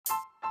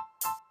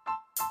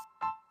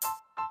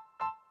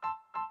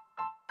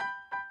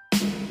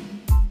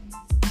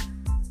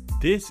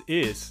This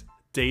is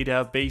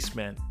Data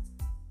Basement.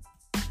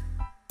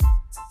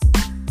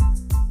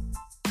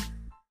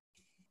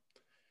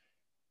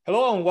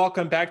 Hello and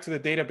welcome back to the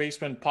Data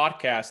Basement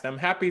podcast. I'm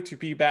happy to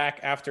be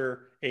back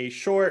after a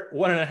short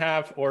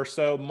 1.5 or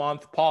so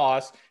month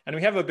pause, and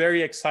we have a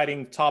very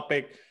exciting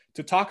topic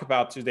to talk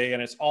about today,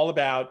 and it's all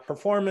about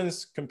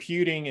performance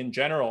computing in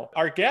general.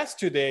 Our guest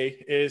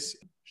today is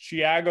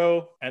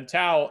Thiago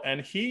Antão, and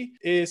he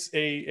is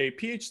a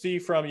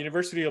PhD from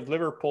University of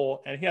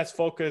Liverpool, and he has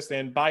focused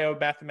in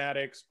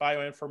biomathematics,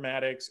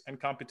 bioinformatics, and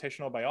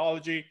computational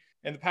biology.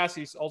 In the past,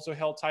 he's also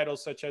held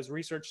titles such as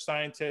research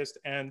scientist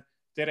and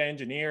data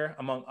engineer,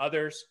 among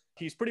others.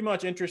 He's pretty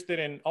much interested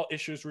in all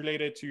issues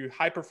related to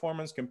high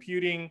performance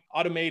computing,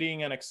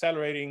 automating and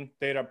accelerating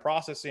data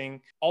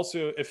processing,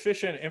 also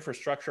efficient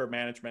infrastructure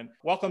management.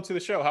 Welcome to the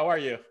show. How are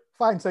you?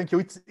 Fine, thank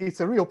you. It's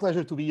a real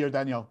pleasure to be here,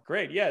 Daniel.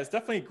 Great. Yeah, it's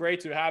definitely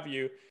great to have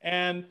you.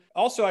 And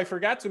also, I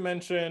forgot to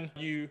mention,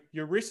 you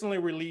recently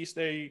released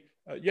you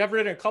have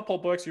written a couple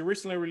of books. You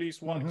recently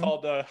released one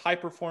called High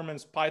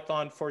Performance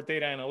Python for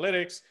Data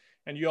Analytics.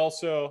 And you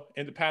also,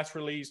 in the past,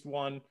 released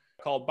one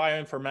called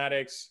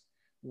Bioinformatics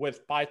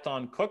with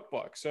Python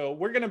Cookbook. So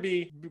we're going to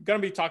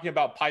be talking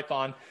about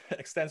Python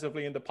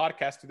extensively in the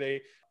podcast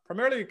today,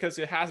 primarily because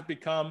it has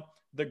become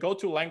the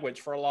go-to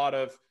language for a lot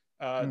of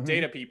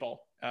data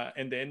people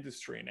in the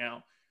industry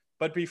now.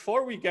 But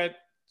before we get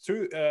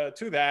to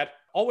that,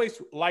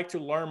 always like to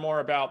learn more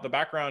about the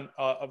background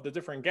of the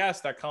different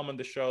guests that come on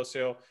the show.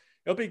 So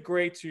it'll be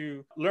great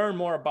to learn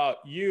more about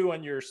you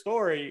and your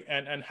story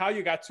and how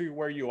you got to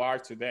where you are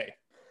today.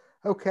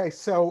 Okay,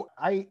 so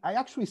I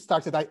actually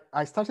started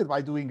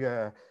by doing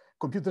a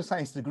computer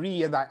science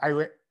degree, and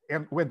I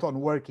went on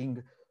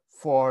working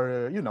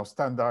for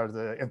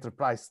standard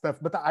enterprise stuff.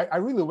 But I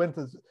really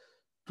wanted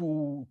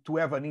to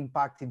have an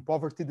impact in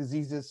poverty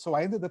diseases. So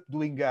I ended up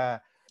doing a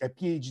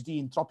PhD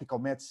in tropical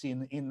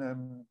medicine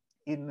in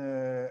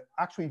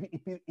actually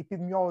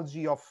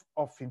epidemiology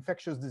of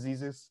infectious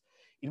diseases.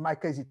 In my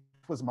case, it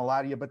was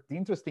malaria. But the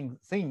interesting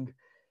thing,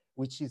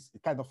 which is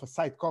kind of a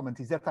side comment,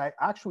 is that I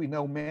actually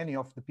know many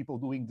of the people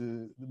doing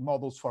the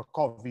models for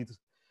COVID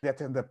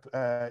that end up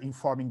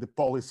informing the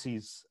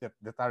policies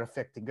that are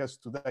affecting us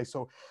today.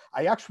 So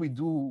I actually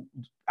do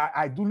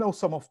know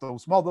some of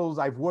those models.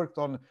 I've worked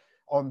on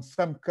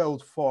some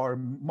code for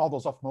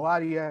models of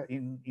malaria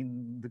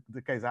in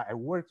the case I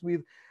worked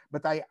with,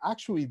 but I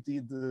actually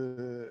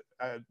do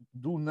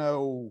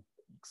know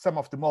some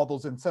of the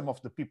models and some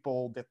of the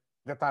people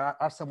that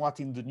are somewhat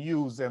in the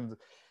news and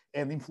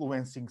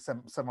influencing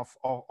some of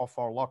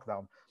our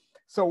lockdown.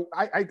 So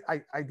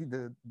I did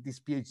this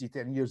PhD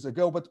 10 years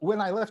ago, but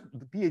when I left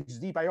the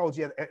PhD,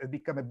 biology had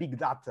become a big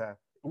data.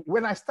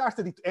 When I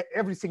started it,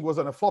 everything was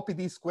on a floppy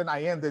disk. When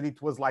I ended,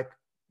 it was like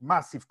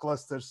massive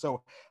clusters.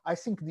 So I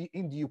think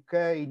in the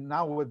UK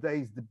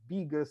nowadays, the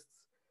biggest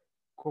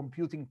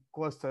computing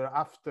cluster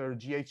after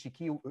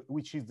GHQ,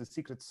 which is the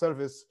Secret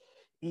Service,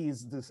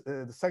 is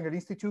the Sanger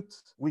Institute,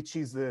 which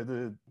is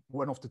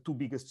one of the two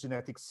biggest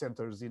genetics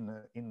centers in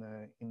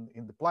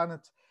the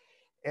planet.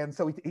 And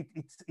so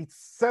it's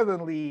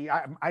suddenly,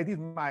 I did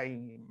my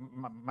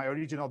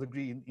original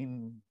degree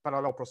in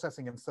parallel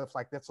processing and stuff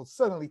like that. So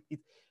suddenly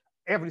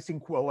everything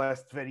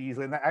coalesced very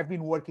easily. And I've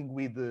been working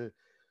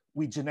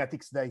with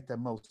genetics data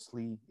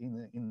mostly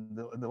in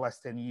the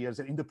last 10 years,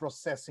 and in the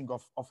processing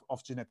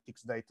of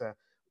genetics data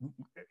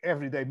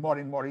every day, more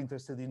and more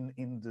interested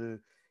in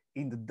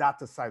the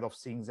data side of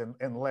things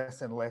and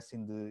less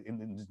in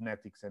the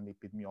genetics and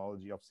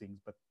epidemiology of things.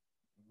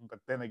 But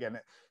then again,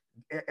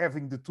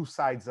 having the two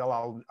sides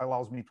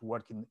allows me to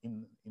work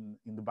in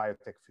the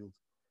biotech field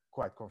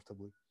quite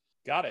comfortably.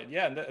 Got it.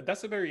 Yeah,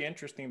 that's a very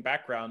interesting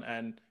background.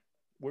 And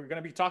we're going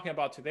to be talking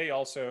about today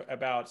also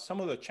about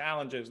some of the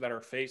challenges that are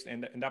faced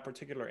in that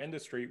particular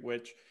industry,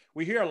 which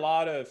we hear a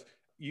lot of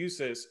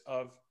uses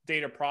of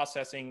data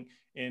processing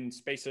in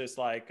spaces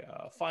like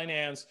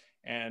finance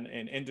and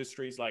in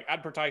industries like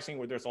advertising,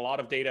 where there's a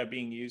lot of data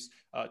being used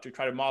to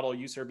try to model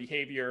user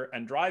behavior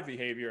and drive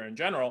behavior in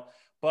general.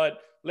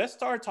 But let's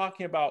start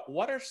talking about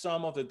what are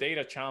some of the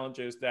data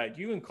challenges that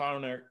you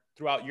encounter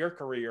throughout your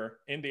career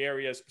in the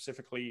area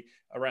specifically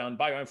around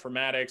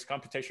bioinformatics,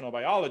 computational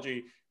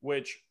biology,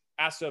 which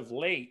as of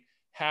late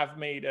have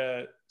made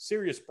a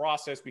serious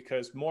process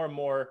because more and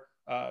more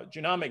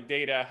genomic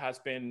data has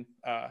been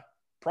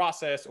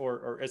processed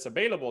or is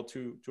available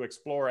to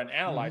explore and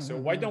analyze. So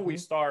why don't we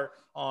start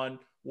on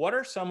what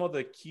are some of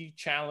the key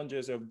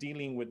challenges of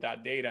dealing with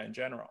that data in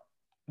general?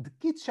 The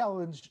key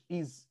challenge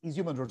is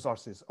human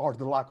resources or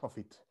the lack of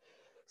it.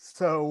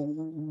 So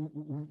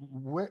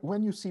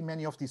when you see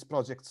many of these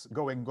projects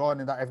going on,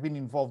 and I've been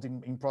involved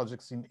in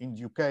projects in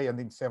the UK and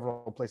in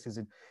several places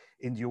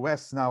in the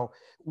US now,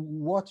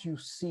 what you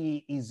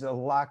see is a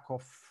lack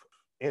of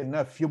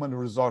enough human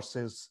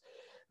resources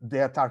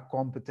that are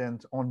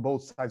competent on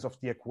both sides of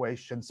the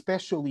equation,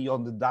 especially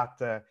on the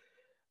data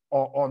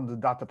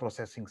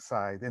processing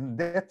side. And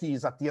that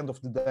is, at the end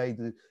of the day,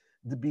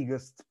 the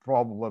biggest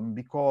problem,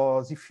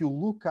 because if you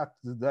look at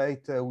the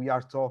data, we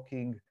are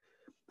talking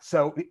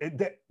So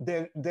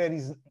there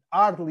is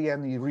hardly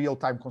any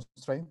real-time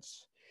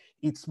constraints.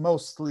 It's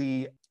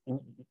mostly,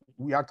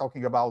 we are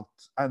talking about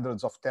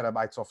hundreds of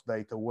terabytes of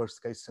data,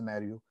 worst case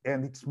scenario,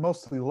 and it's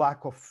mostly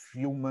lack of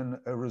human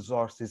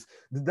resources.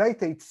 The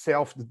data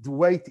itself, the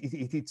way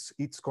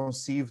it's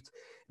conceived,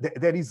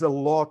 there is a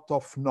lot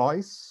of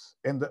noise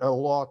and a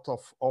lot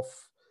of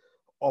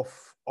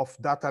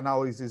data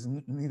analysis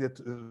needed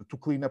to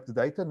clean up the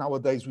data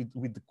nowadays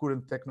with the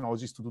current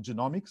technologies to do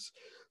genomics.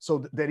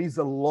 So there is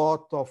a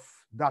lot of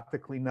data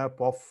cleanup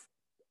of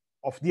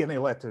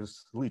DNA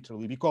letters,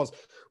 literally, because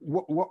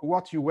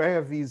what you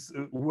have is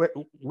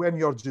when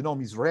your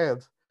genome is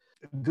read,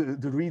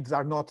 the reads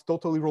are not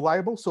totally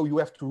reliable. So you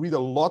have to read a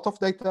lot of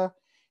data,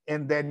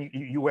 and then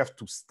you have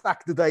to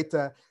stack the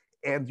data,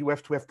 and you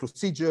have to have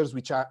procedures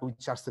which are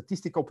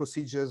statistical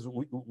procedures,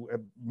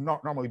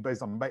 not normally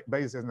based on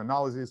Bayesian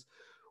analysis,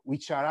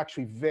 which are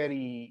actually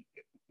very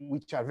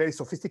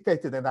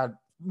sophisticated and are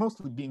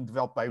mostly being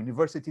developed by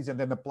universities and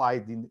then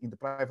applied in the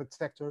private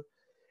sector.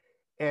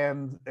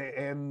 And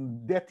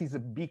that is a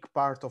big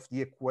part of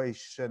the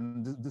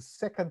equation. The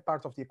second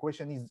part of the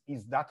equation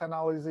is data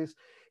analysis,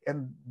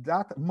 and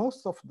that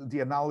most of the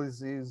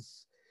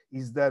analysis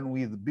is done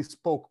with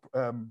bespoke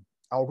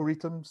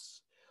algorithms,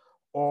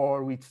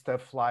 or with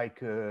stuff like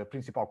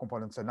principal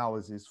components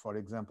analysis, for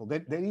example.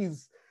 There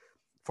is,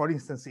 for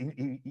instance,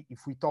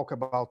 if we talk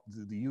about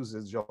the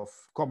usage of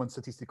common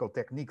statistical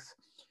techniques,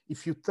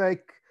 if you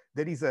take,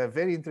 there is a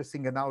very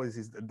interesting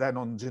analysis done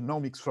on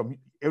genomics from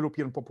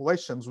European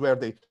populations, where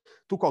they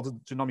took all the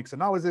genomics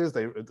analysis,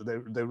 they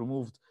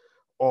removed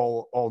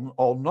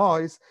all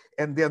noise,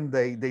 and then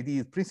they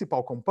did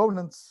principal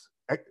components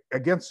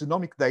against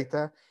genomic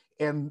data,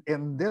 and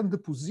then the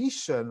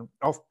position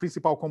of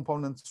principal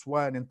components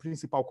 1 and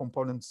principal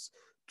components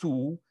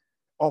 2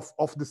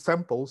 of the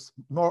samples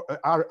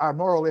are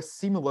more or less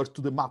similar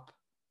to the map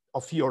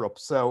of Europe.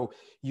 So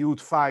you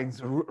would find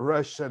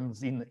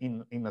Russians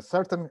in a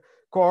certain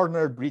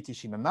corner,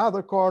 British in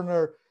another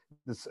corner,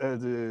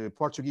 the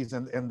Portuguese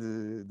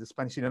and the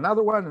Spanish in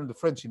another one, and the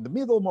French in the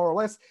middle, more or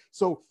less.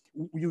 So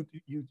you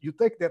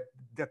take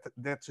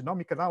that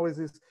genomic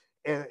analysis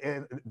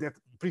and that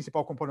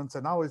principal components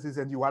analysis,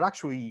 and you are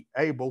actually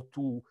able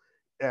to,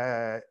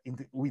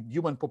 with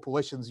human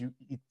populations,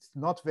 it's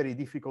not very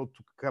difficult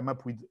to come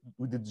up with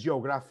the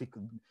geographic,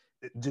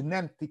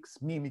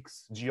 genetics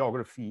mimics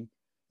geography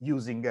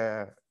using,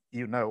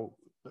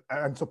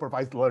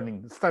 unsupervised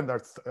learning,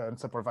 standards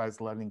unsupervised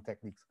learning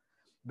techniques.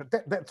 But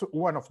that's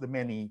one of the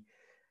many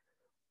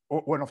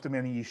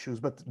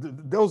issues. But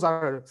those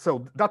are,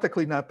 so data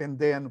cleanup, and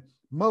then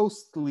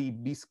mostly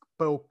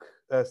bespoke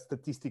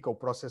statistical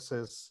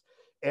processes,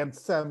 and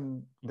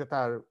some that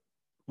are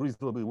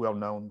reasonably well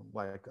known,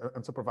 like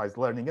unsupervised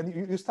learning.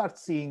 And you start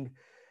seeing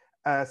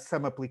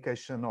some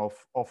application of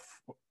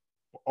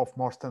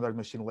more standard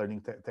machine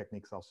learning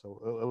techniques also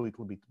a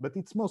little bit, but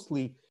it's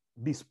mostly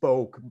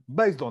bespoke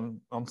based on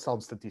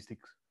sound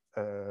statistics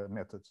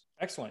methods.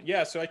 Excellent.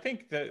 Yeah. So I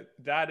think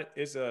that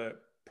is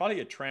probably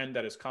a trend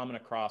that is common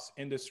across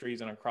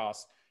industries and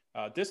across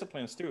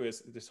disciplines too,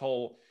 is this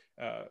whole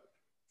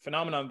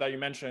phenomenon that you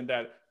mentioned,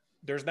 that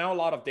there's now a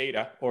lot of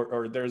data,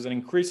 or there's an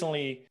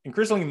increasingly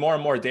more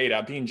and more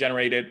data being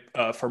generated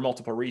for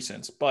multiple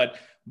reasons. But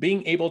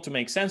being able to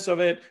make sense of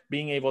it,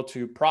 being able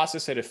to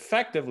process it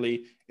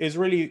effectively is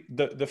really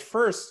the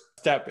first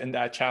step in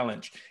that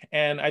challenge.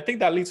 And I think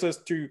that leads us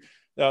to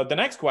the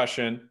next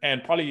question,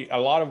 and probably a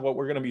lot of what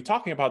we're going to be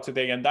talking about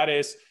today, and that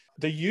is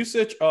the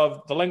usage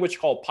of the language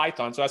called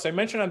Python. So as I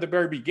mentioned at the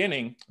very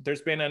beginning,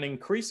 there's been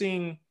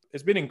increasing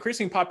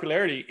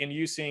popularity in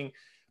using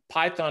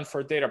Python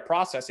for data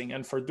processing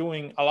and for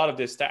doing a lot of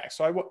this tasks.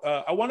 So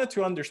I wanted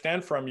to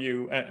understand from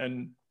you,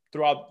 and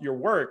throughout your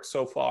work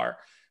so far,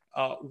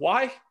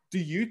 why do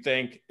you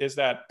think is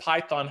that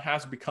Python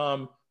has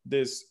become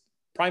this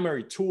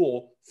primary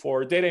tool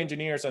for data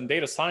engineers and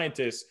data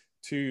scientists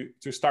to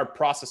start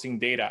processing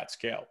data at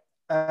scale?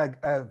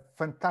 A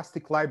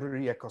fantastic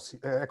library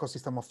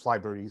ecosystem of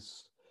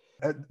libraries.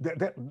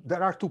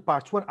 There are two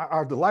parts. One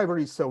are the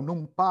libraries, so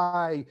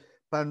NumPy,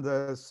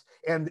 Pandas,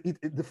 and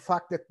the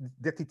fact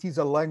that it is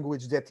a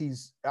language that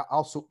is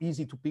also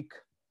easy to pick,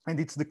 and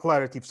it's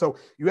declarative. So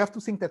you have to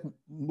think that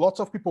lots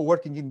of people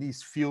working in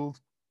this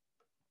field,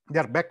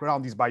 their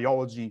background is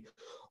biology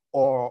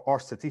or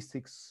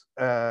statistics,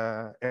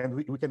 and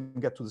we can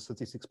get to the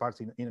statistics part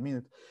in a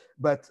minute.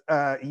 But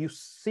you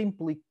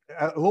simply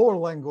lower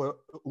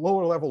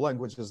level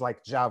languages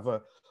like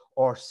Java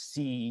or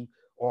C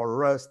or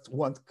Rust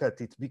won't cut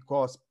it,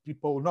 because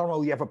people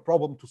normally have a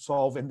problem to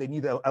solve and they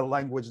need a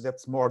language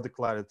that's more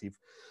declarative.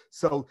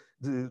 So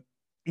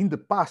in the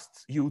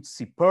past, you would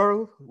see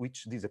Perl,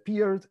 which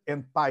disappeared,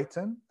 and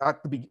Python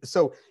at the beginning.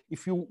 So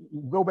if you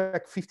go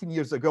back 15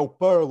 years ago,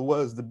 Perl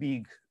was the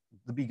big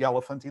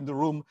elephant in the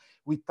room.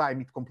 With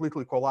time, it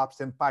completely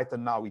collapsed, and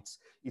Python now it's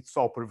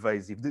so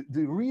pervasive.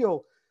 The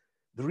real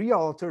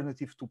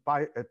alternative to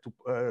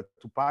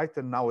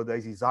Python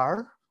nowadays is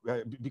R,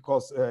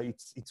 because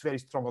it's very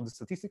strong on the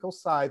statistical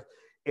side,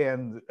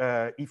 and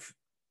if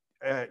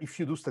if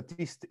you do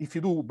if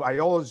you do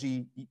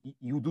biology,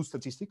 you do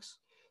statistics.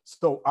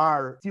 So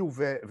R still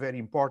very, very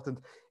important.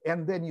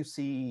 And then you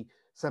see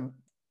some,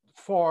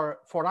 for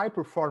high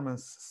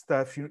performance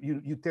stuff,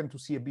 you tend to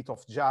see a bit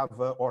of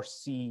Java or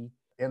C.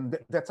 And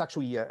that's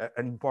actually an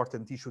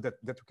important issue that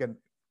we can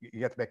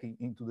get back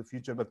into the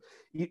future. But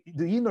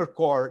the inner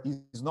core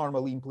is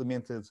normally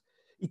implemented.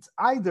 It's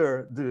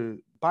either the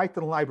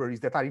Python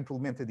libraries that are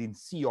implemented in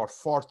C or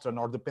Fortran,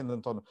 or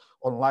dependent on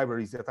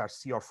libraries that are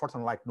C or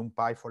Fortran, like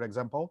NumPy, for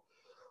example,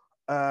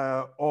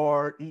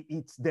 or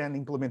it's then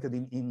implemented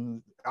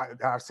in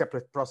are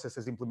separate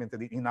processes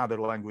implemented in other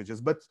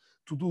languages. But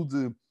to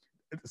do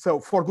so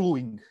for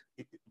gluing,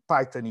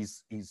 Python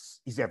is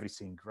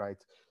everything,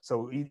 right?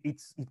 So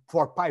it's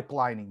for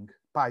pipelining,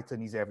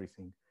 Python is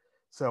everything.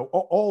 So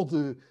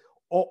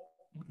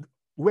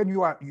when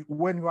you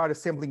are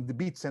assembling the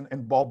bits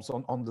and bobs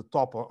on the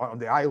top, on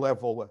the high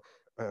level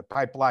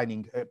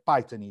pipelining,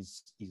 Python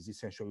is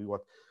essentially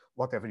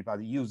what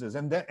everybody uses.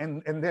 And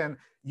then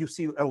you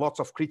see a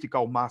lot of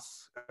critical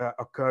mass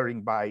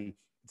occurring by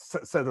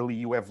suddenly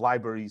you have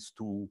libraries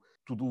to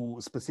do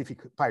specific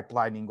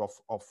pipelining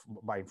of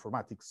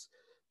bioinformatics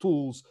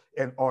tools,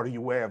 and or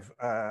you have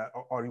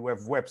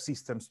web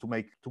systems to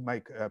make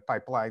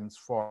pipelines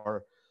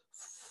for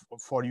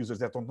users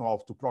that don't know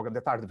how to program,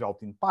 that are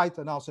developed in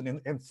Python also,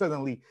 and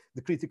suddenly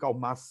the critical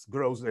mass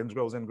grows and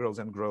grows and grows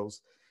and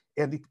grows,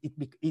 and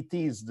it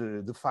is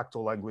the de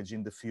facto language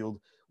in the field,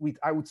 with,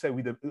 I would say,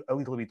 with a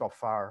little bit of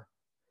R,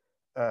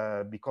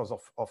 because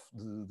of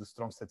the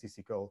strong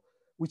statistical,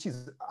 which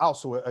is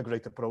also a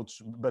great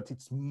approach, but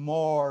it's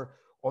more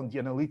on the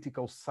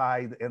analytical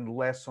side and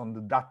less on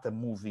the data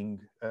moving,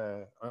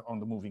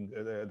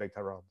 data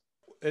around.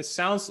 It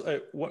sounds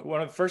like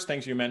one of the first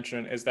things you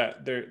mentioned is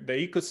that the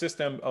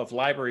ecosystem of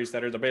libraries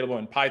that is available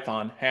in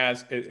Python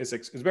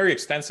is very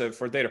extensive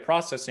for data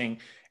processing.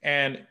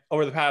 And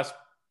over the past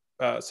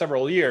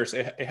several years,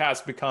 it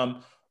has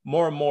become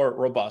more and more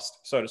robust,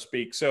 so to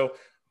speak. So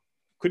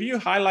could you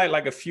highlight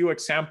like a few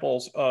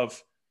examples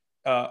of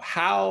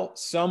how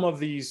some of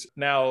these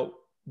now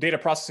data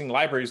processing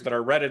libraries that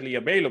are readily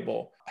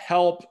available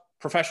help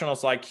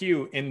professionals like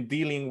you in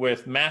dealing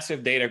with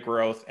massive data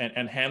growth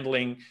and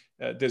handling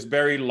this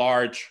very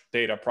large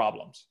data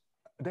problems?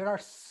 There are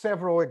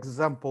several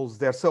examples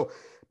there. So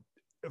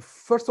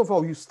first of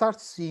all, you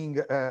start seeing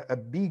a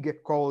big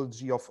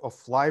ecology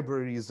of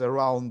libraries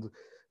around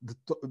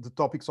the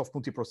topics of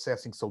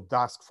multiprocessing. So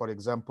Dask, for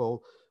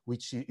example,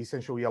 which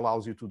essentially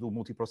allows you to do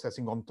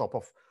multiprocessing on top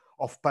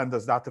of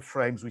pandas data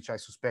frames, which I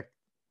suspect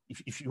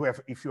if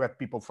you have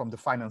people from the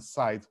finance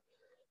side,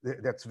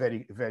 that's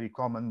very, very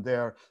common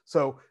there.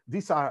 So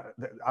these are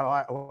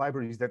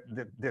libraries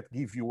that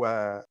give you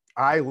a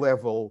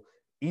high-level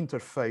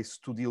interface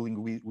to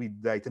dealing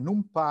with data.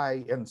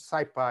 NumPy and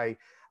SciPy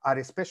are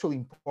especially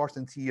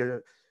important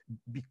here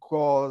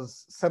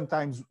because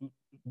sometimes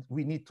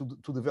we need to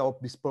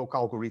develop bespoke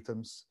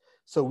algorithms.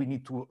 So we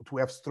need to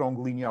have strong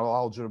linear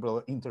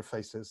algebra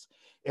interfaces.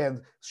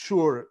 And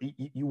sure,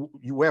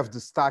 you have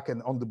the stack,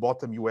 and on the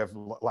bottom you have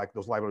like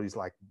those libraries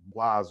like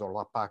BLAS or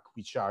LAPACK,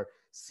 which are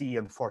C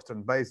and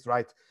Fortran based,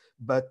 right?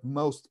 But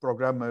most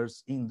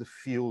programmers in the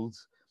field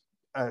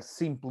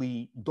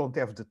simply don't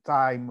have the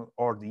time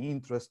or the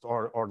interest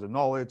or the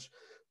knowledge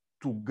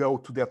to go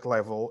to that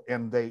level,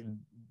 and they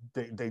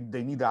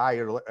need a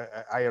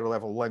higher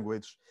level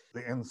language.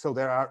 And so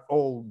there are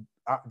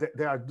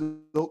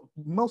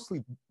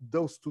mostly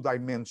those two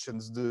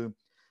dimensions,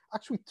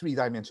 actually three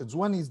dimensions.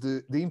 One is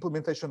the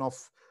implementation of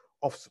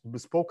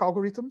bespoke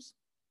algorithms.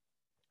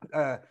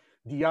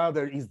 The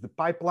other is the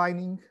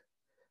pipelining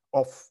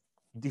of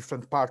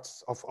different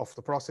parts of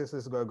the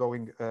processes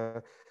going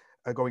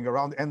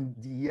around, and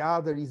the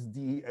other is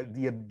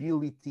the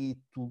ability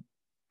to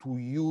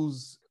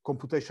use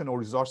computational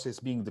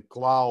resources, being the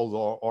cloud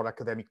or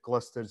academic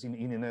clusters, in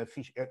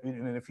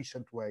an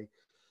efficient way.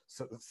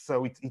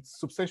 So it's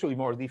substantially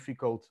more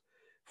difficult,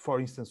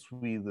 for instance,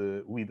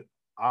 with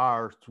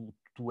R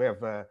to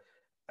have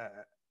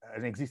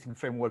an existing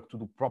framework to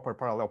do proper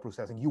parallel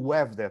processing. You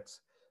have that,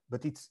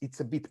 but it's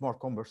a bit more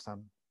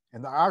cumbersome.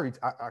 And R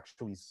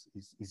actually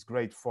is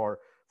great for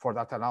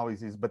data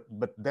analysis, but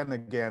then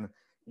again,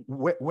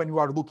 when you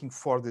are looking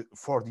for the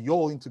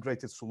all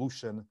integrated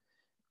solution,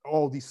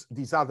 all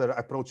these other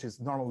approaches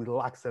normally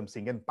lack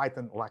something, and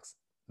Python lacks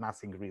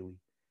nothing really.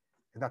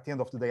 And at the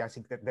end of the day, I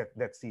think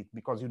that's it,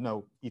 because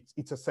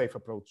it's a safe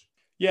approach.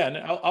 Yeah, and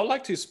I'd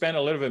like to spend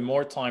a little bit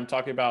more time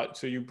talking about.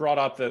 So you brought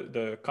up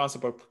the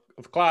concept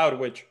of cloud,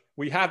 which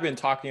we have been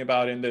talking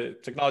about in the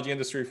technology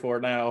industry for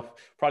now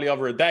probably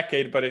over a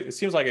decade, but it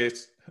seems like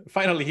it's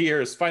finally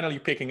here, it's finally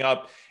picking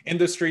up.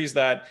 Industries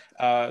that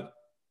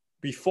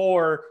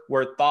before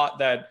were thought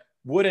that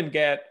wouldn't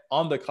get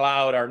on the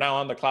cloud are now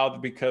on the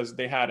cloud because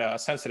they had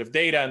sensitive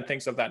data and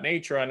things of that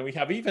nature. And we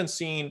have even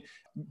seen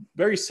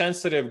very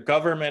sensitive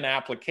government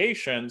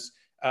applications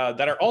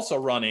that are also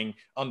running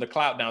on the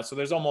cloud now. So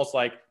there's almost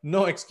like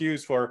no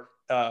excuse for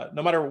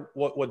no matter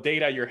what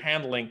data you're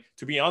handling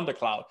to be on the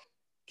cloud.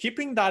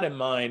 Keeping that in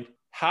mind,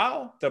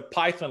 how the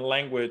Python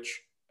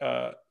language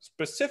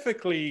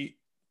specifically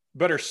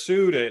better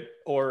suited,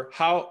 or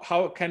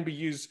how it can be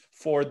used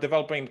for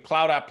developing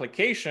cloud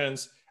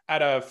applications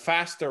at a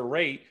faster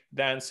rate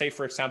than, say,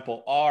 for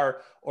example,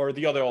 R or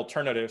the other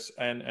alternatives.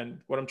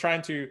 And what I'm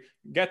trying to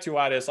get to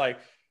at is like,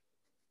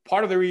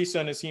 part of the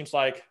reason it seems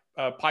like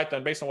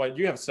Python, based on what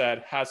you have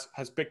said, has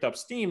picked up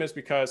steam is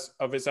because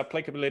of its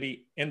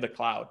applicability in the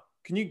cloud.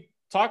 Can you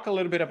talk a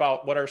little bit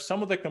about what are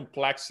some of the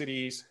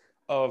complexities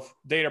of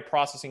data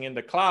processing in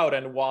the cloud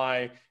and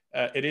why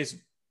it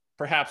is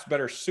perhaps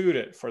better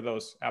suited for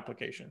those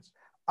applications?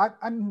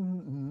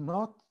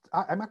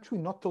 I'm actually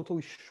not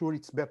totally sure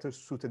it's better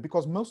suited,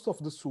 because most of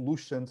the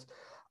solutions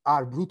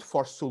are brute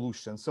force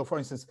solutions. So for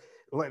instance,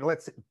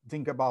 let's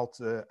think about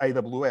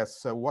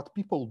AWS. So what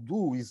people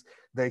do is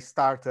they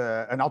start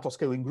an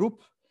auto-scaling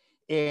group,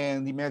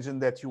 and imagine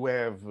that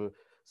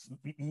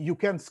you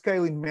can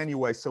scale in many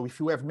ways. So if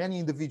you have many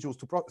individuals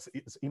to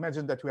process,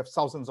 imagine that you have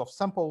thousands of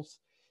samples,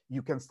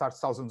 you can start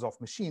thousands of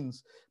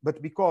machines.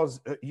 But because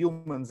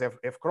humans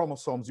have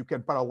chromosomes, you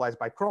can parallelize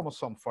by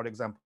chromosome, for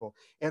example.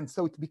 And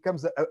so it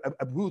becomes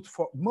a brute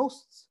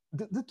force.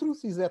 The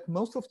truth is that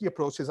most of the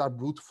approaches are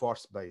brute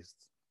force based.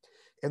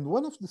 And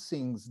one of the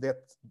things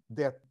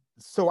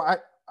so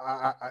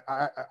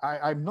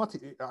I'm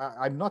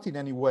not in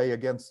any way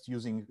against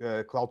using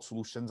cloud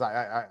solutions.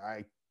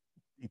 I've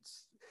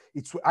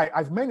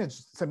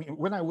managed some,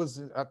 when I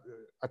was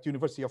at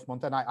University of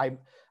Montana,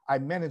 I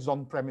managed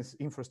on-premise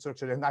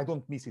infrastructure, and I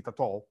don't miss it at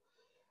all.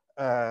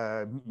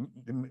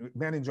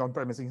 Manage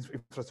on-premise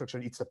infrastructure,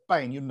 it's a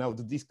pain,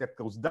 the disk that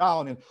goes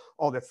down and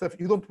all that stuff.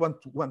 You don't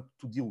want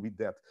to deal with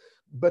that.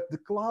 But the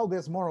cloud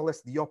has more or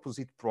less the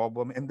opposite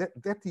problem, and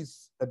that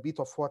is a bit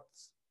of what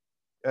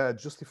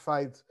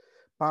justified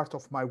part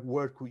of my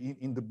work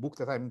in the book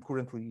that I'm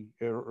currently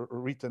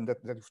written,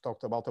 that you've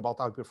talked about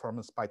high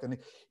performance Python,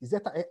 is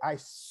that I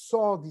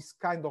saw this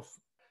kind of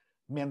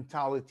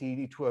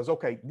mentality. It was,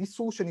 okay, this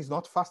solution is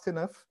not fast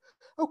enough.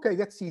 Okay,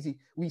 that's easy.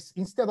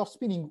 Instead of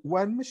spinning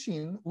one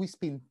machine, we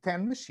spin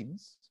 10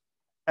 machines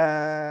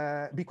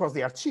because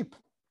they are cheap.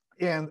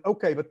 And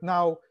okay, but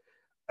now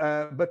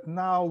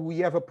we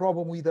have a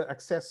problem with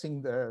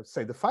accessing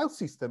the file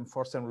system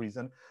for some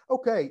reason.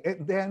 Okay,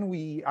 and then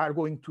we are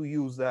going to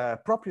use a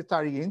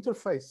proprietary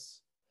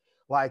interface,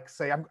 like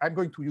say, I'm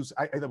going to use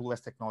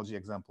AWS technology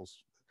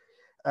examples.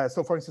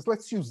 So for instance,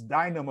 let's use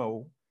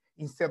Dynamo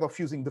instead of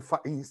using the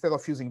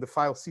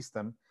file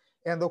system.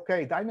 And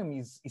okay, Dynamo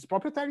is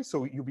proprietary,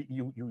 so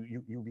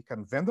you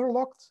become vendor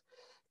locked,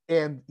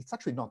 and it's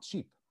actually not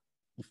cheap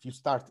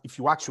if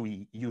you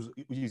actually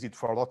use it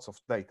for lots of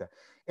data.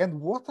 And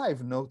what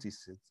I've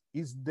noticed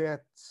is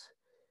that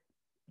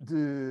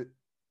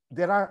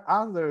there are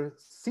other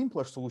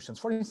simpler solutions.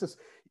 For instance,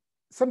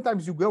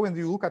 sometimes you go and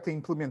you look at the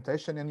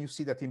implementation and you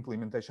see that the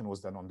implementation was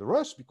done on the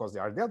rush because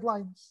there are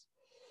deadlines.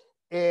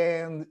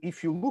 And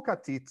if you look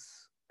at it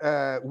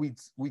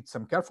with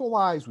some careful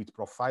eyes, with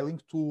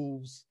profiling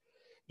tools,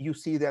 you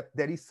see that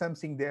there is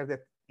something there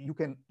that you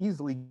can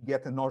easily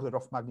get an order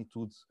of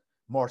magnitude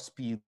more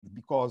speed,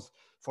 because,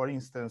 for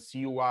instance,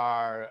 you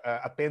are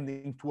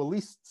appending to a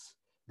list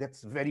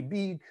that's very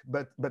big,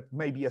 but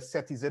maybe a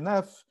set is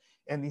enough.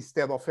 And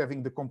instead of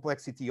having the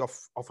complexity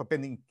of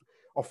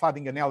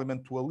adding an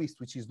element to a list,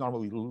 which is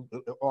normally,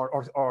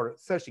 or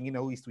searching in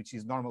a list, which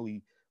is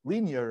normally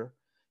linear,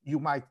 you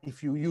might,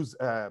 if you use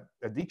a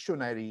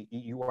dictionary,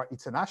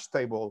 it's an hash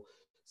table,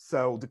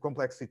 so the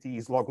complexity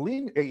is log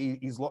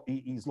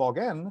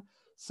n.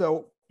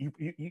 So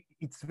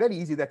it's very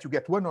easy that you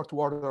get 1 or 2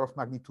 order of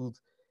magnitude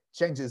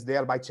changes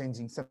there by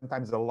changing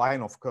sometimes a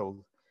line of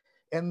code.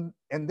 And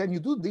then you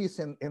do this,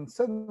 and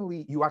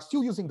suddenly you are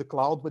still using the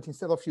cloud, but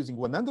instead of using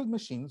 100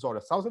 machines or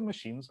 1,000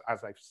 machines,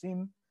 as I've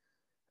seen,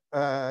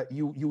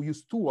 you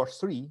use 2 or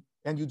 3,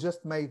 and you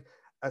just made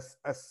a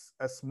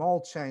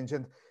small change.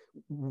 And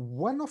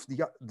one of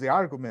the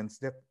arguments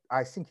that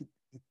I think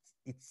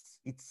it's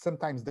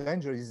sometimes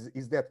dangerous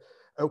is that,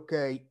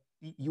 okay,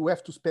 you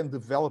have to spend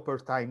developer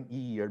time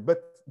here.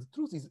 But the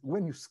truth is,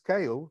 when you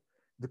scale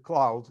the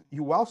cloud,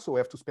 you also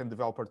have to spend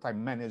developer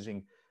time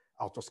managing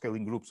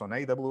auto-scaling groups on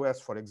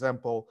AWS, for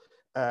example,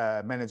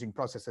 managing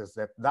processes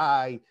that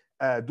die,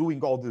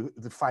 doing all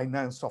the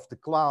finance of the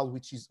cloud,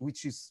 which is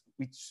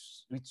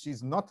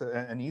not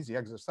an easy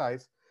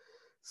exercise.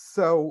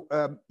 So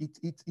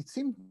it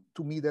seemed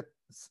to me that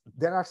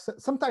there are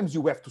sometimes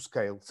you have to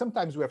scale,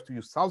 sometimes you have to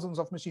use thousands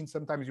of machines,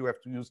 sometimes you have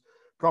to use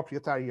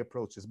proprietary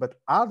approaches, but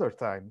other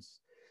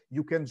times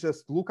you can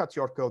just look at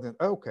your code and,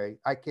 okay,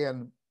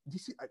 I'm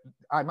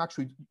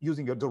actually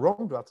using the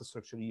wrong data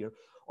structure here.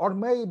 Or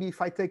maybe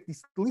if I take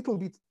this little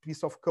bit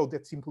piece of code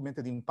that's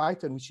implemented in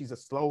Python, which is a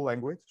slow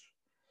language,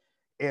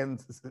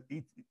 and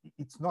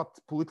it's not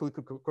politically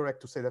correct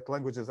to say that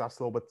languages are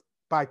slow, but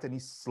Python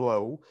is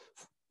slow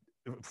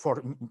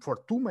for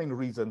 2 main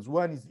reasons.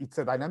 One is it's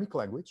a dynamic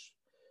language,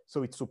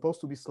 so it's supposed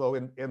to be slow,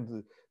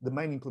 and the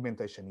main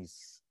implementation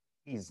is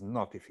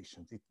not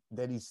efficient.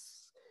 The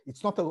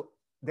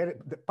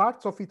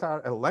parts of it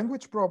are a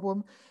language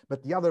problem,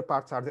 but the other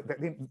parts are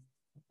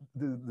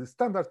the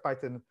standard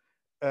Python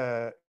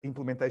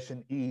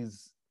implementation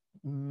is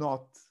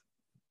not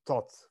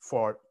thought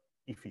for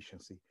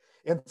efficiency.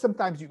 And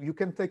sometimes you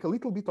can take a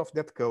little bit of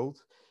that code,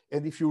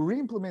 and if you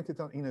re-implement it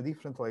in a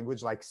different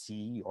language like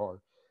C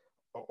or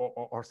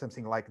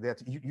something like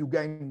that, you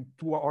gain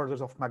 2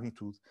 orders of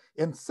magnitude.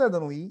 And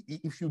suddenly,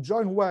 if you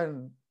join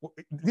one,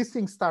 these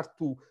things start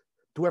to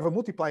have a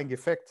multiplying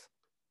effect.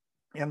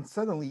 And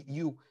suddenly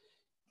you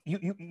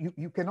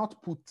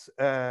cannot put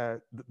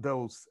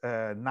those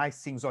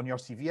nice things on your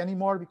CV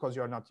anymore because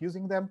you're not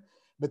using them,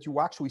 but you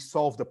actually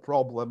solve the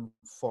problem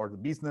for the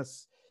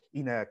business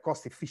in a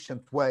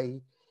cost-efficient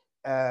way.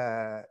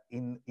 And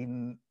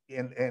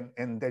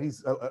there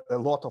is a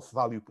lot of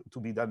value to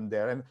be done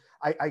there. And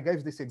I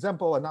gave this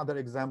example. Another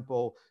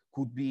example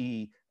could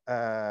be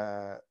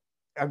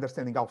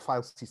understanding how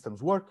file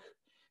systems work,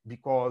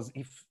 because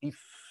if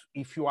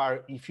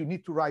you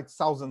need to write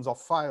thousands of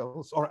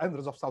files or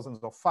hundreds of thousands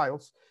of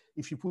files,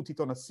 if you put it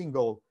on a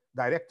single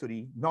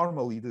directory,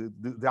 normally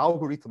the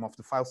algorithm of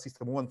the file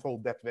system won't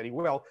hold that very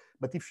well.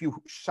 But if you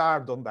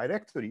shard on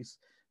directories,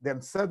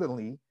 then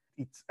suddenly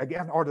it's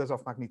again orders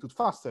of magnitude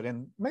faster,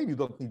 and maybe you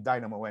don't need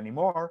Dynamo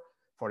anymore.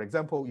 For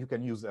example, you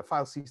can use a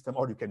file system,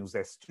 or you can use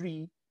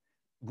S3,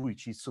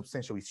 which is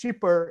substantially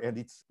cheaper, and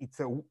it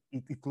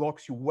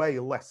locks you way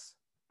less.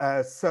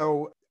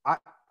 So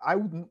I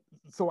wouldn't.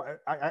 So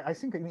I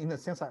think in a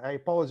sense I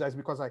apologize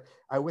because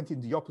I went in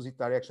the opposite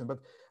direction, but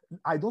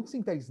I don't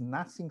think there is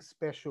nothing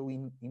special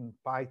in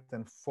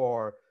Python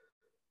for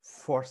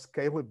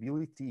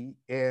scalability,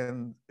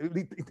 and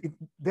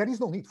there is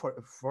no need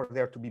for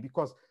there to be,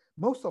 because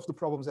most of the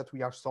problems that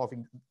we are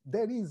solving,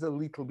 there is a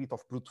little bit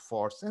of brute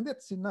force, and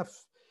that's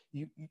enough.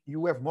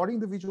 You have more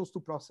individuals to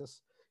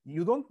process.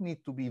 You don't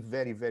need to be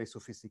very, very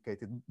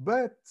sophisticated,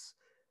 but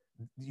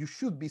you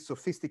should be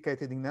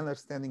sophisticated in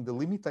understanding the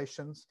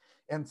limitations,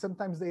 and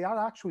sometimes they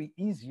are actually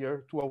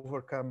easier to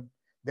overcome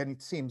than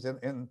it seems,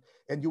 and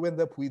you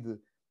end up with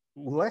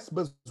less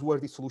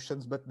buzzworthy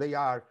solutions, but they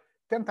are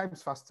 10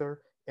 times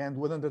faster and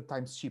 100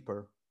 times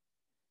cheaper.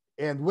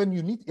 And when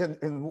you need,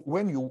 and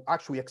when you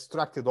actually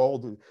extracted all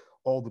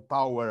the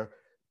power,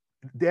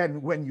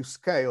 then when you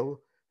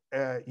scale,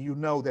 you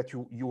know that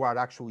you are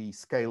actually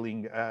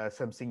scaling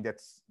something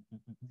that's,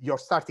 your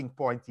starting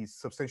point is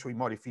substantially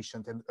more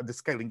efficient, and the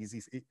scaling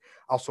is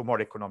also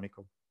more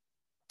economical.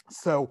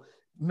 So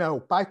no,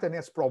 Python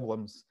has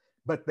problems,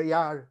 but they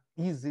are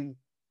easy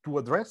to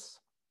address,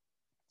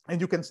 and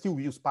you can still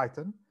use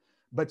Python,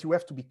 but you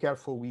have to be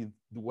careful with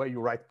the way you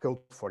write code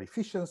for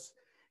efficiency,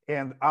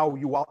 and how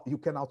you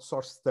can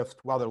outsource stuff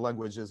to other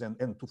languages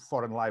and to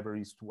foreign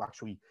libraries to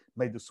actually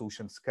make the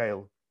solution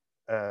scale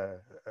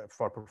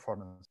for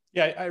performance.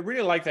 Yeah, I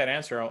really like that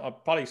answer. I'll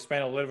probably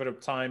spend a little bit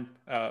of time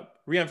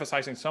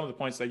re-emphasizing some of the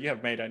points that you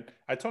have made. And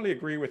I totally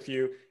agree with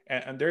you.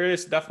 And there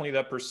is definitely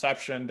the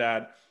perception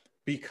that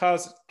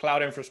because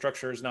cloud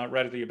infrastructure is not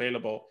readily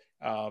available,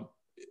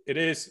 it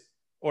is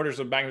orders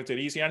of magnitude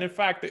easy. And in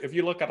fact, if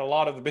you look at a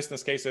lot of the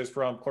business cases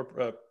from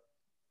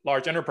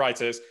large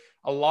enterprises,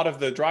 a lot of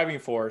the driving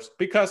force,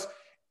 because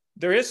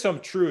there is some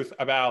truth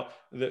about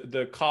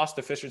the cost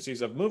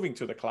efficiencies of moving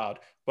to the cloud,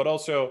 but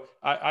also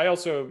I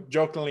also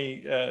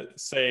jokingly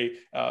say,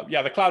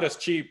 yeah, the cloud is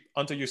cheap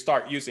until you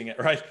start using it,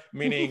 right?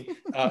 Meaning,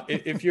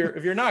 if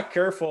you're not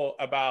careful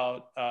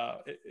about,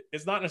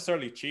 it's not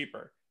necessarily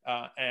cheaper,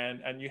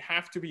 and you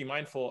have to be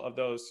mindful of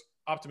those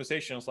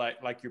optimizations,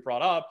 like you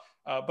brought up,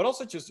 but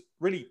also just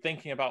really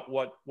thinking about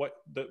what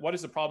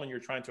is the problem you're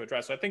trying to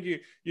address. So I think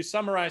you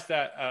summarized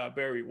that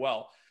very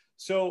well.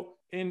 So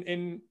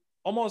in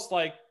almost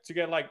like to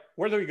get like,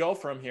 where do we go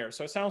from here?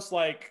 So it sounds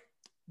like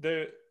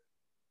the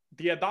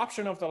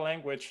adoption of the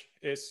language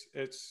it's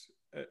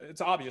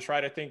obvious,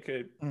 right? I think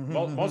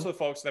most of the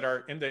folks that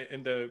are in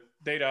the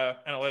data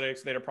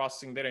analytics, data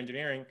processing, data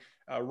engineering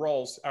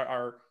roles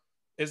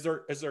is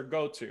their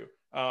go-to.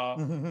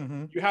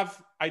 You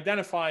have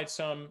identified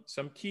some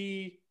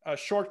key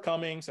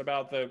shortcomings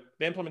about the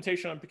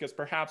implementation, because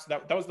perhaps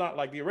that was not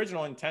like the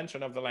original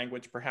intention of the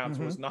language, perhaps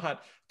was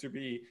not to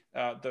be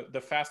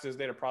the fastest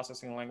data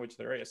processing language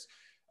there is.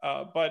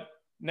 But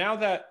now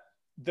that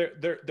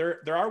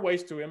there are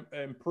ways to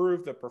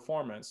improve the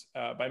performance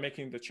by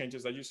making the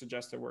changes that you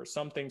suggested, where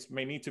some things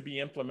may need to be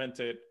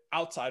implemented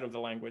outside of the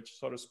language,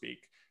 so to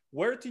speak.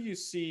 Where do you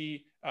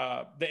see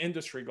the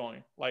industry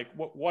going? Like,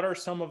 what are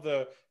some of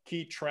the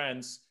key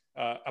trends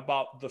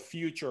about the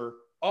future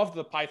of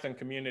the Python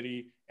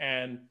community,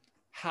 and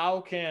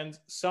how can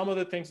some of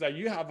the things that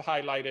you have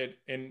highlighted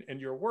in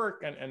your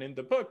work and in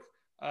the book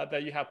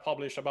that you have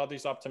published about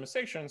these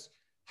optimizations,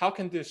 how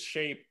can this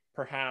shape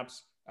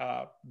perhaps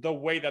the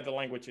way that the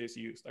language is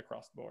used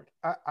across the board?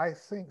 I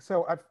think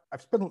so.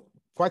 I've spent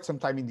quite some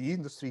time in the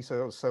industry,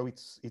 so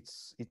it's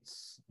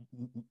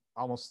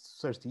almost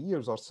 30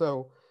 years or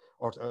so,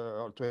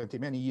 or 20,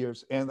 many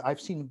years, and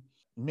I've seen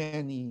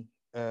many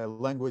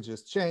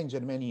languages change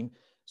and many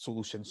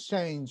solutions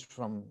change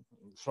from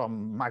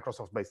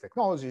Microsoft-based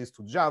technologies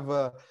to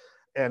Java,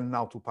 and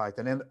now to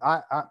Python. And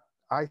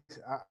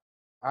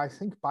I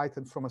think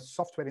Python, from a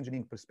software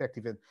engineering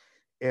perspective,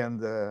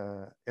 and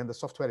the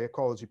software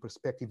ecology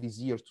perspective is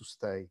here to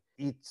stay.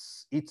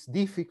 It's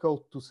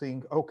difficult to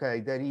think,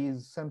 okay, there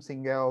is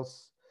something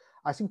else.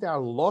 I think there are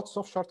lots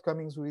of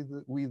shortcomings with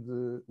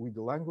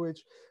the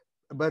language,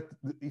 but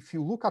if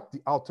you look at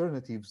the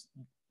alternatives,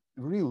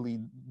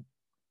 really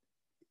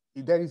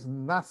there is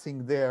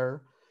nothing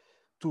there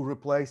to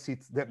replace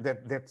it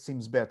that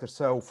seems better.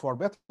 So for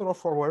better or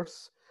for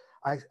worse,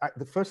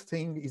 the first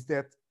thing is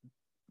that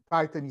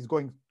Python is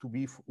going to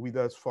be with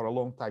us for a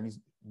long time.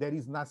 There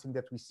is nothing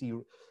that we see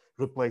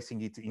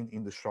replacing it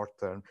in the short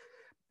term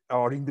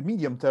or in the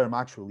medium term,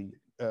 actually.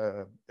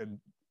 And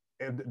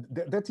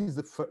that is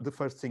the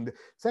first thing. The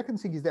second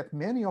thing is that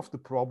many of the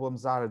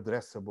problems are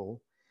addressable.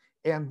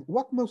 And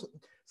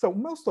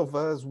most of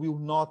us will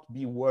not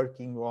be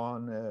working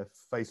on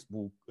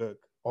Facebook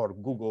or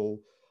Google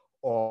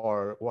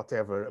or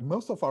whatever.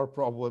 Most of our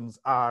problems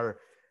are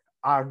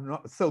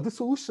not. So the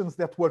solutions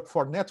that work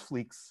for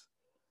Netflix,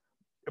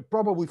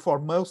 probably for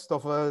most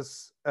of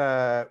us,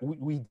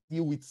 we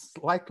deal with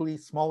slightly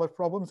smaller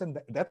problems, and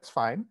that's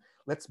fine.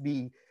 Let's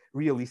be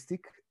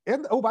realistic.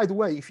 And oh, by the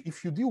way,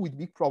 if you deal with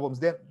big problems,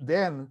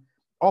 then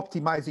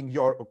optimizing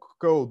your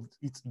code,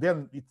 it's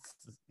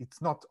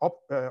not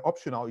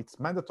optional, it's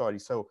mandatory.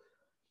 So,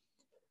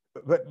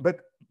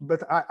 but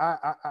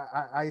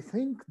I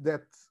think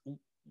that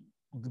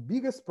the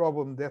biggest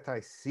problem that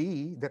I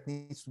see that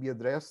needs to be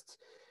addressed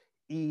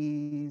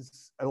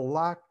is a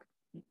lack.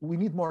 We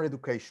need more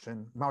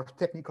education, more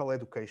technical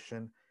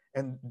education,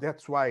 and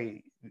that's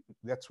why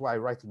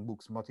writing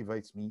books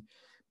motivates me.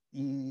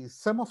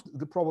 Some of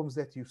the problems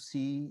that you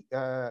see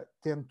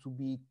tend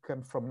to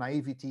come from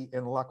naivety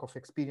and lack of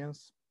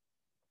experience.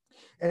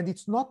 And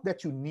it's not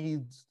that you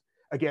need,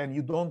 again,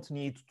 you don't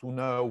need to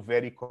know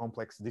very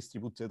complex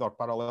distributed or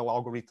parallel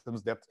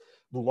algorithms that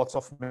do lots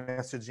of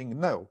messaging.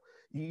 No,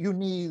 you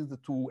need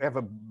to have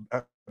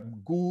a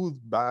good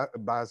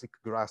basic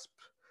grasp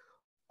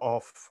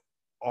of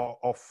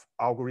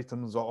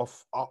algorithms,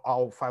 of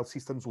how file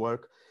systems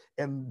work.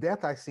 And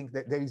that, I think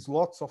that there is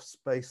lots of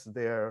space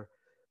there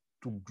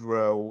to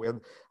grow. And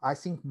I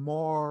think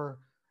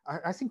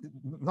I think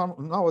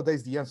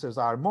nowadays the answers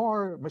are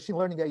more machine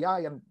learning,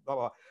 AI, and blah,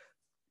 blah.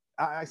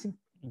 I think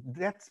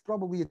that's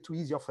probably too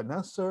easy of an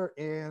answer.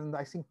 And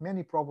I think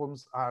many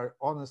problems are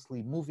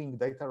honestly moving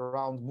data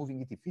around,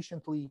 moving it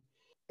efficiently.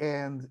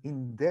 And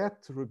in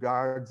that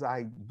regards,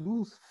 I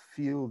do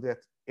feel that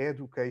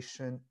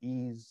education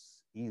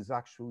is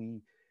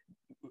actually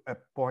a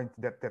point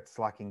that's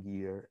lacking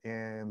here.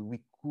 And we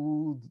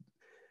could,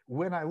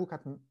 when I look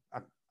at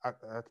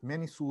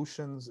many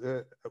solutions,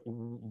 the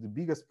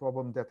biggest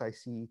problem that I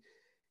see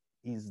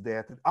is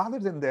that other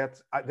than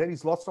that, there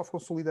is lots of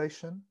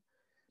consolidation.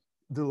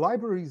 The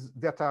libraries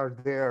that are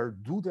there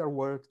do their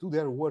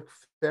work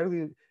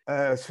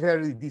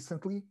fairly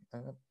decently,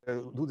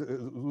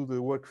 do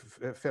the work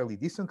fairly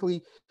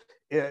decently.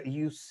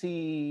 You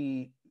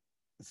see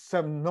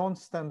some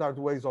non-standard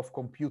ways of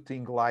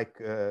computing, like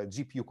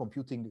GPU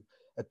computing,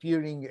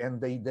 appearing, and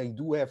they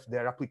do have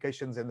their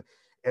applications, and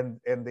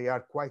they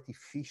are quite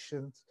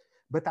efficient.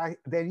 But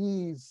there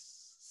is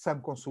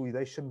some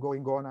consolidation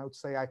going on. I would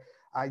say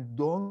I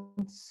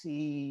don't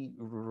see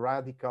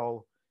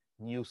radical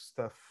new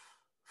stuff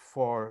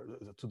for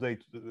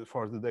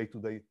the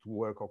day-to-day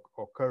work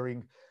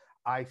occurring.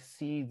 I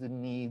see the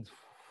need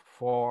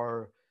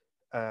for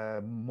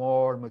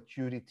more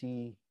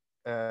maturity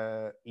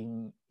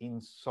in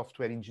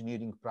software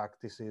engineering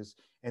practices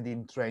and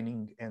in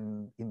training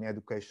and in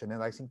education.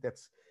 And I think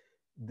that's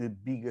the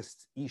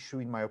biggest issue,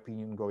 in my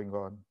opinion, going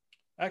on.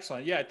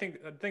 Excellent. Yeah, I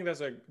think that's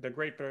the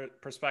great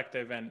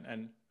perspective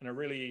and a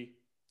really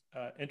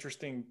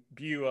interesting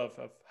view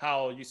of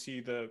how you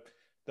see the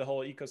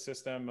whole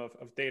ecosystem of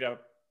data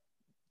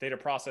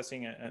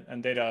processing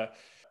and data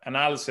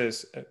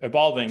analysis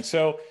evolving.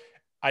 So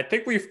I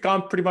think we've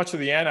gone pretty much to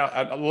the end.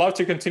 I'd love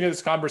to continue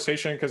this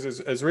conversation because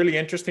it's really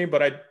interesting,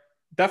 but I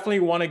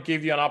definitely want to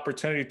give you an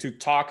opportunity to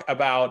talk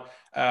about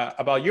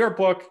your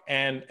book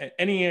and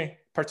any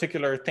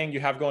particular thing you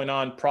have going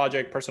on,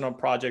 personal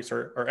projects,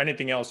 or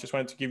anything else. Just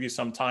wanted to give you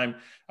some time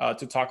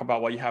to talk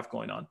about what you have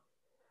going on.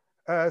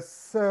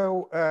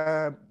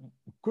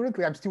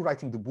 Currently I'm still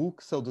writing the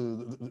book. So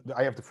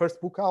I have the first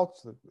book out,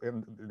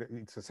 and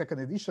it's a second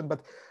edition,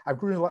 but I'm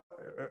currently,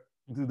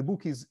 the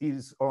book is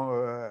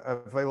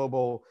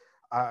available.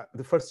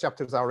 The first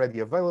chapters are already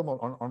available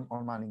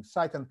on my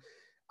site. And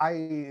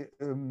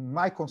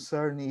my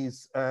concern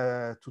is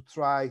to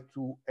try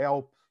to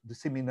help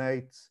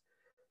disseminate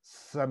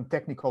some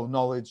technical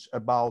knowledge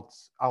about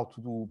how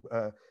to do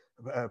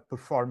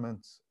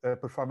performant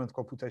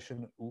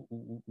computation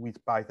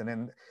with Python,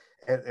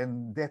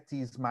 and that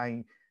is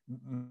my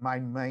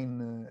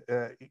main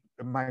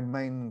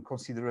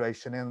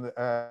consideration. And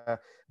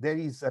there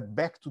is a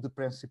back to the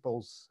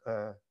principles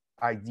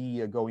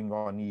idea going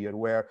on here,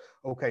 where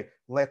okay,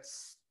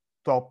 let's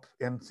stop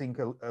and think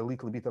a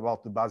little bit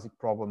about the basic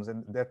problems,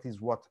 and that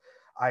is what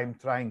I'm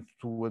trying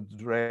to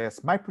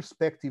address. My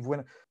perspective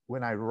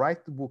when I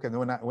write the book and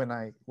when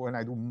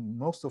I do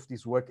most of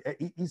this work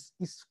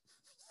is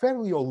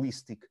fairly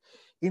holistic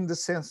in the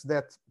sense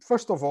that,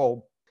 first of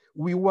all,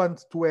 we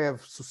want to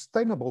have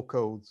sustainable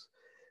code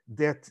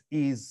that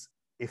is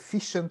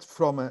efficient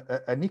from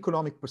an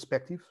economic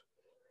perspective.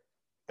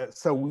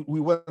 So we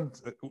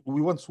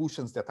want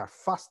solutions that are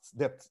fast,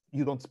 that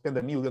you don't spend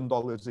 $1 million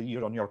a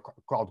year on your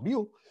cloud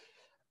bill,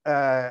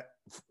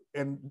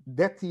 and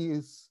that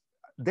is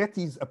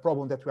a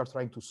problem that we are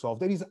trying to solve.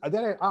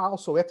 There are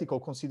also ethical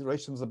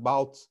considerations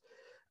about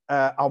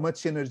how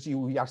much energy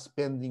we are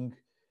spending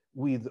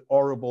with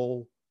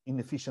horrible,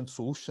 inefficient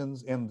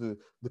solutions and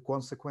the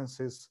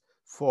consequences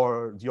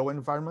for the whole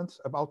environment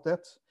about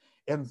that.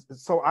 And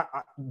so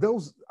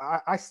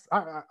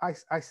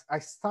I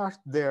start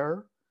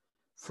there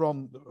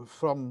from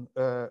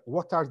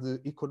what are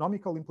the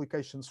economical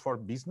implications for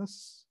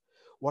business,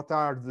 what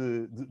are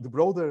the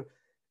broader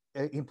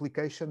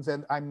implications,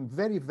 and I'm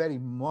very, very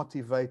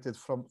motivated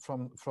from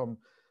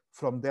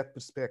that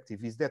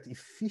perspective. Is that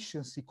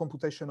efficiency,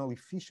 computational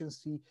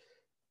efficiency,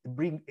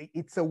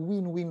 it's a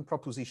win-win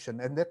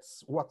proposition, and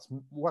that's what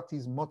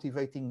is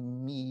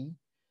motivating me.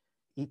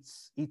 It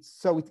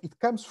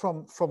comes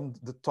from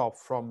the top,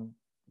 from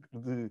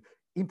the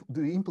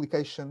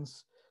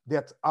implications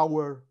that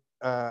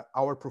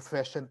our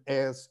profession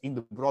has in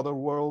the broader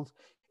world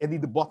and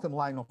in the bottom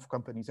line of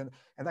companies, and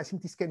I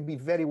think this can be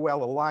very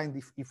well aligned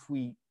if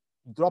we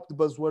drop the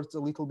buzzwords a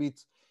little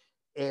bit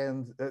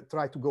and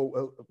try to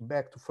go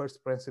back to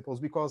first principles,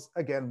 because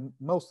again,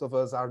 most of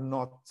us are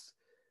not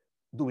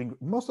doing,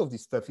 most of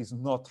this stuff is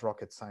not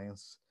rocket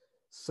science.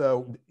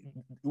 So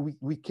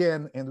we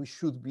can and we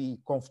should be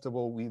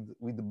comfortable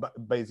with the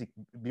basic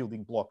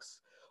building blocks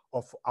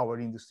of our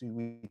industry,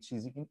 which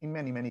is in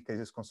many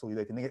cases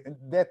consolidating. And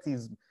that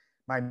is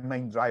my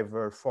main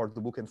driver for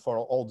the book and for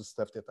all the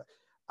stuff that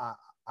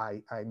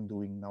I'm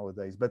doing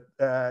nowadays. But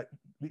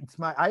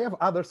I have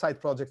other side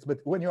projects, but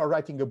when you are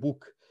writing a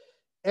book,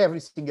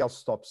 everything else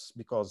stops,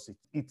 because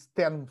it's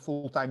 10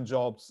 full-time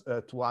jobs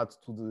to add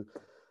to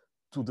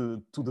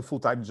the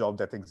full-time job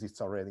that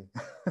exists already.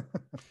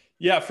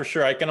 Yeah, for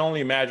sure. I can only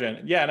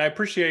imagine. Yeah, and I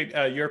appreciate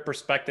your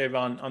perspective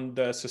on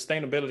the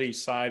sustainability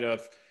side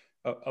of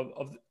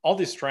all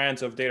these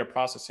strands of data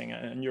processing.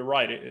 And you're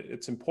right.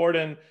 It's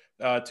important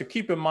to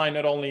keep in mind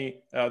not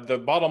only the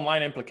bottom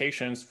line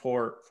implications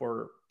for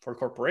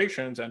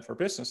corporations and for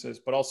businesses,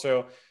 but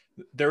also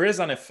there is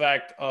an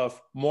effect of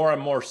more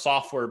and more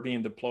software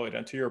being deployed.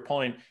 And to your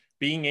point,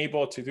 being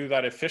able to do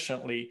that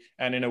efficiently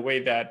and in a way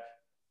that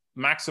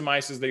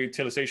maximizes the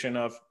utilization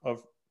of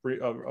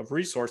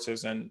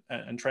resources and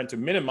trying to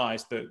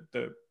minimize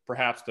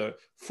perhaps the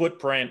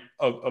footprint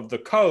of the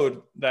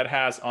code that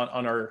has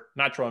on our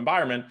natural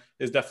environment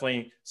is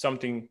definitely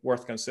something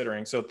worth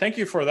considering. So thank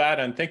you for that.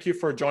 And thank you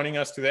for joining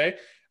us today.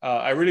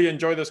 I really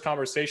enjoyed this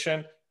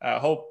conversation. I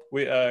hope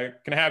we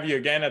can have you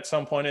again at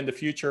some point in the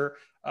future.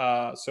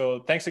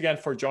 So thanks again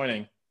for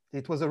joining.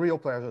 It was a real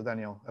pleasure,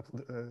 Daniel.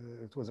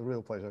 It was a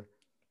real pleasure.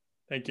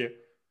 Thank you.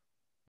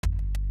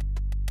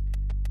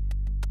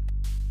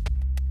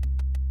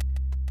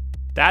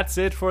 That's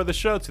it for the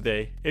show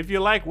today. If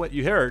you like what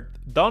you heard,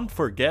 don't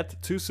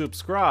forget to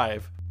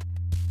subscribe.